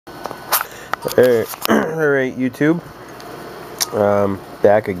Alright, YouTube.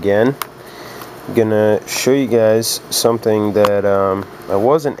 Back again. I'm gonna show you guys something that I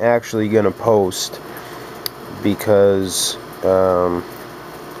wasn't actually gonna post because kind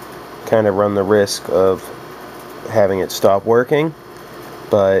of run the risk of having it stop working,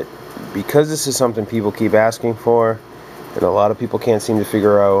 but because this is something people keep asking for and a lot of people can't seem to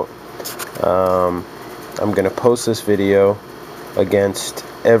figure out, I'm gonna post this video against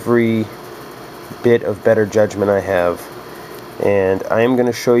every bit of better judgment I have, and I am going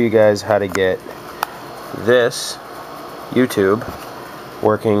to show you guys how to get this YouTube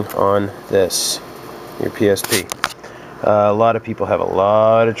working on this, your PSP. A lot of people have a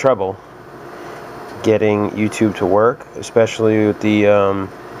lot of trouble getting YouTube to work, especially with the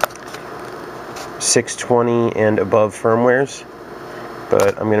 620 and above firmwares,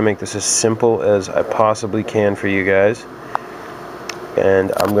 but I'm going to make this as simple as I possibly can for you guys.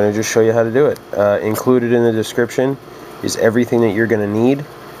 And I'm going to just show you how to do it. Included in the description is everything that you're going to need.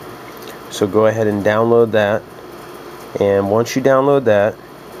 So go ahead and download that. And once you download that,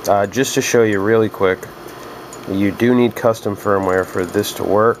 just to show you really quick, you do need custom firmware for this to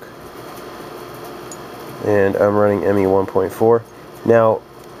work. And I'm running ME 1.4. Now,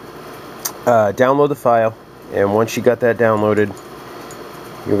 download the file. And once you got that downloaded,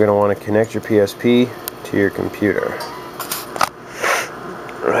 you're going to want to connect your PSP to your computer.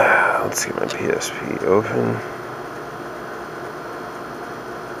 Let's get my PSP open.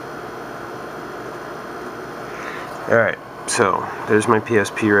 Alright, so there's my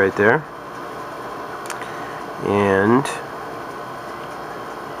PSP right there. And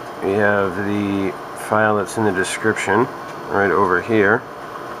we have the file that's in the description right over here.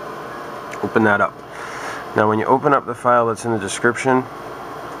 Open that up. Now when you open up the file that's in the description,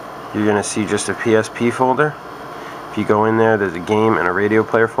 you're going to see just a PSP folder. If you go in there, there's a game and a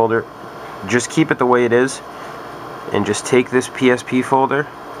RadioPlayer folder. Just keep it the way it is, and just take this PSP folder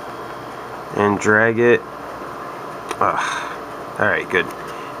and drag it. Alright, good.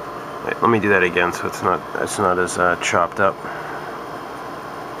 Wait, let me do that again so it's not as chopped up.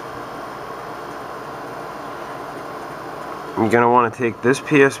 You're going to want to take this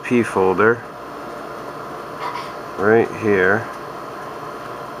PSP folder right here.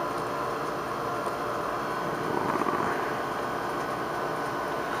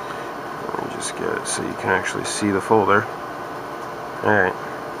 Just get it so you can actually see the folder. Alright.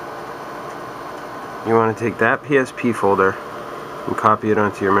 You want to take that PSP folder and copy it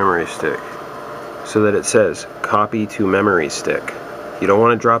onto your memory stick so that it says copy to memory stick. You don't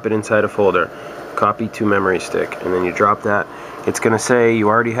want to drop it inside a folder. Copy to memory stick, and then you drop that. It's going to say you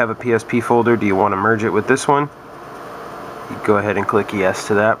already have a PSP folder. Do you want to merge it with this one? You go ahead and click yes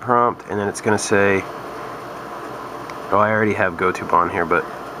to that prompt, and then it's going to say, oh, I already have Gotube on here, but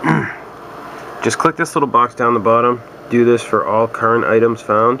just click this little box down the bottom, do this for all current items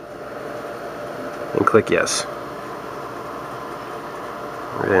found, and click yes.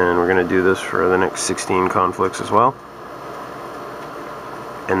 And we're going to do this for the next 16 conflicts as well.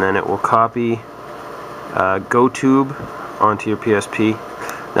 And then it will copy Gotube onto your PSP.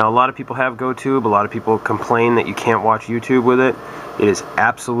 Now a lot of people have Gotube, a lot of people complain that you can't watch YouTube with it. It is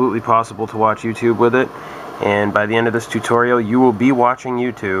absolutely possible to watch YouTube with it. And by the end of this tutorial, you will be watching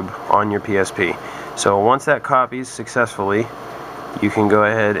YouTube on your PSP. So once that copies successfully, you can go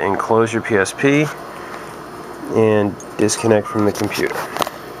ahead and close your PSP and disconnect from the computer.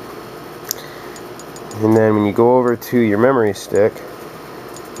 And then when you go over to your memory stick,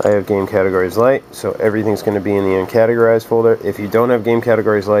 I have game categories light, so everything's going to be in the uncategorized folder. If you don't have game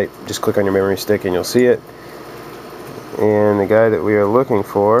categories light, just click on your memory stick and you'll see it. And the guy that we are looking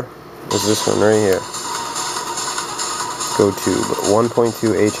for is this one right here. Gotube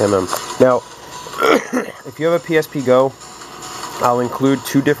 1.2 HMM. Now, if you have a PSP Go, I'll include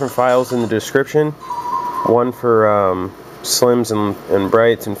two different files in the description. One for slims and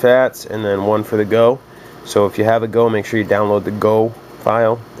brights and fats, and then one for the Go. So if you have a Go, make sure you download the Go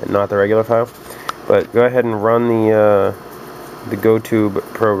file and not the regular file. But go ahead and run the Gotube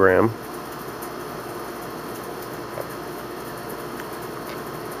program.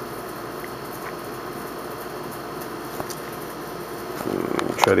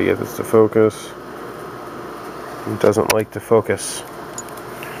 Try to get this to focus. It doesn't like to focus.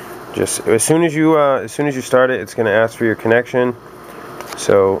 Just as soon as you start it, it's going to ask for your connection.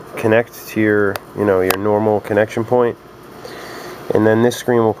 So connect to your your normal connection point, and then this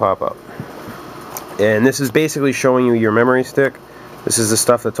screen will pop up. And this is basically showing you your memory stick. This is the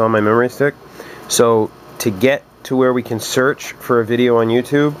stuff that's on my memory stick. So to get to where we can search for a video on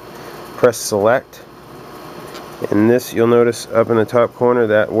YouTube, press select, And this, you'll notice up in the top corner,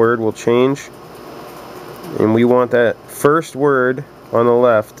 that word will change. And we want that first word on the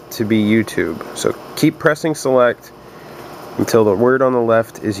left to be YouTube. So keep pressing select until the word on the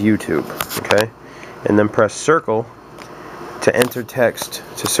left is YouTube. Okay? And then press circle to enter text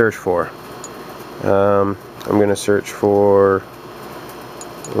to search for. I'm going to search for,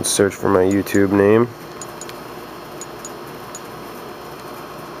 let's search for my YouTube name.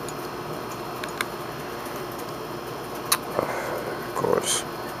 Of course.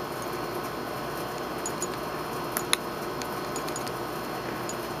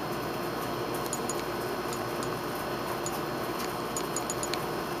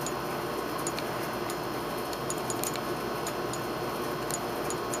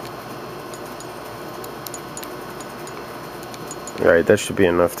 Alright, that should be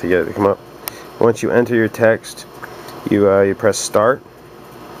enough to get it to come up. Once you enter your text, you press start,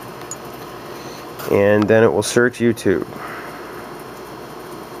 and then it will search YouTube.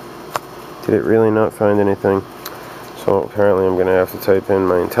 Did it really not find anything? So apparently I'm going to have to type in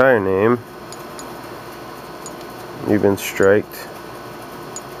my entire name. You've been striked.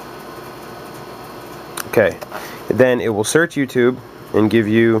 Okay, then it will search YouTube and give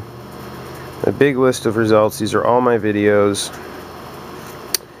you a big list of results. These are all my videos.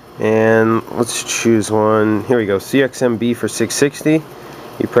 And let's choose one. Here we go. CXMB for 660.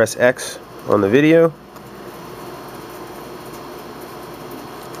 You press X on the video.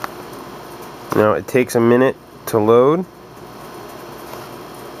 Now it takes a minute to load.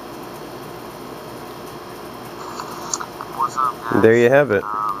 What's up, guys? There you have it.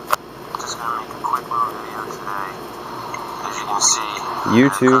 Just gonna make a quick little video today. As you can see,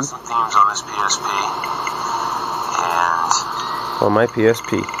 YouTube. custom themes on this PSP, and on my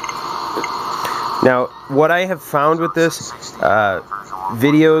PSP. Now, what I have found with this,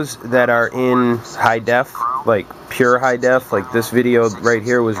 videos that are in high def, like pure high def, like this video right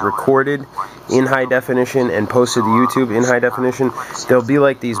here was recorded in high definition and posted to YouTube in high definition, there'll be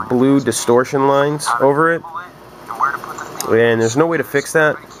like these blue distortion lines over it, and there's no way to fix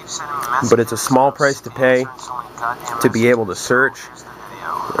that, but it's a small price to pay to be able to search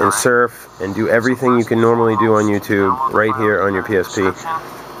and surf and do everything you can normally do on YouTube right here on your PSP.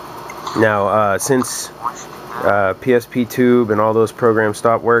 Now, since PSP Tube and all those programs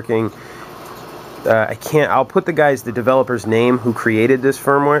stopped working, I'll put the developer's name who created this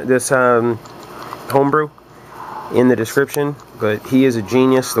firmware, this Homebrew, in the description, but he is a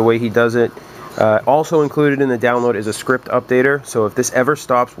genius the way he does it. Also included in the download is a script updater, so if this ever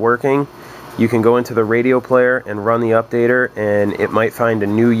stops working, you can go into the RadioPlayer and run the updater, and it might find a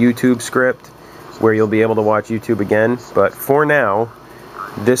new YouTube script where you'll be able to watch YouTube again. But for now,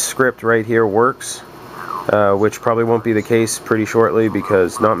 this script right here works, which probably won't be the case pretty shortly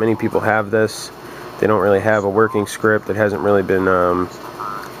because not many people have this. They don't really have a working script. It hasn't really been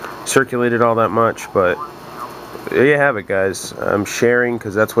circulated all that much, but there you have it, guys. I'm sharing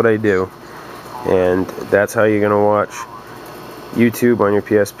because that's what I do, and that's how you're going to watch YouTube on your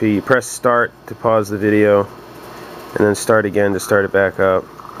PSP. You press start to pause the video, and then start again to start it back up.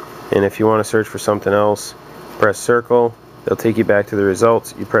 And if you want to search for something else, press circle. They'll take you back to the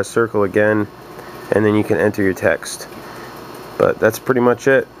results. You press circle again, and then you can enter your text. But that's pretty much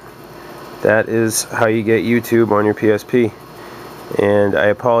it. That is how you get YouTube on your PSP. And I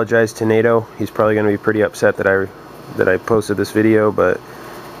apologize to NATO. He's probably going to be pretty upset that I posted this video, but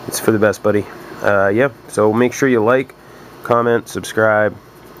it's for the best, buddy. Yeah, so make sure you like, comment, subscribe.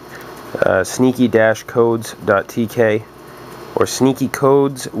 Sneaky-codes.tk or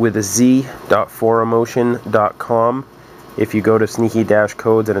sneakycodes with a z.4emotion.com. If you go to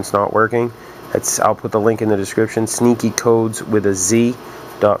sneaky-codes and it's not working, I'll put the link in the description. Sneakycodes with a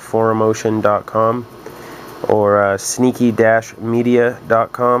z.4emotion.com or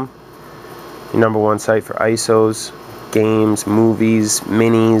sneaky-media.com. Your #1 site for ISOs, games, movies,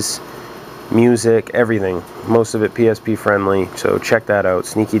 minis, music, everything. Most of it PSP friendly, so check that out.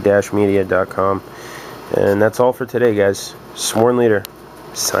 Sneaky-media.com. And that's all for today, guys. Sworn Leader,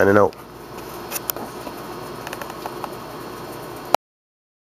 signing out.